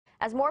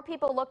As more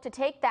people look to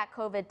take that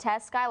COVID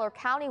test, Schuyler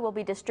County will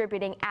be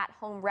distributing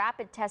at-home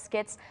rapid test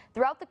kits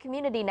throughout the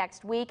community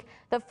next week.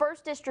 The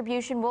first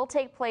distribution will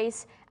take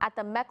place at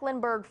the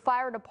Mecklenburg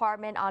Fire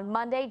Department on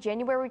Monday,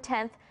 January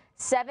 10th,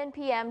 7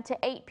 p.m. to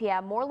 8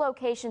 p.m. More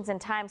locations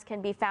and times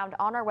can be found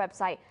on our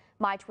website,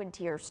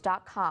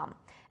 mytwintiers.com.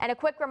 And a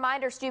quick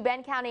reminder,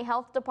 Steuben County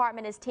Health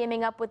Department is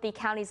teaming up with the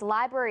county's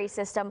library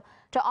system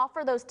to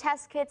offer those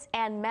test kits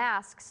and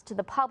masks to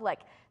the public.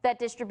 That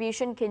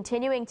distribution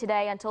continuing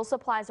today until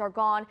supplies are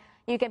gone.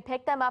 You can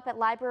pick them up at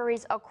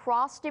libraries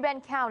across Steuben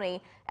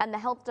County and the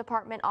health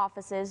department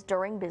offices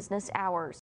during business hours.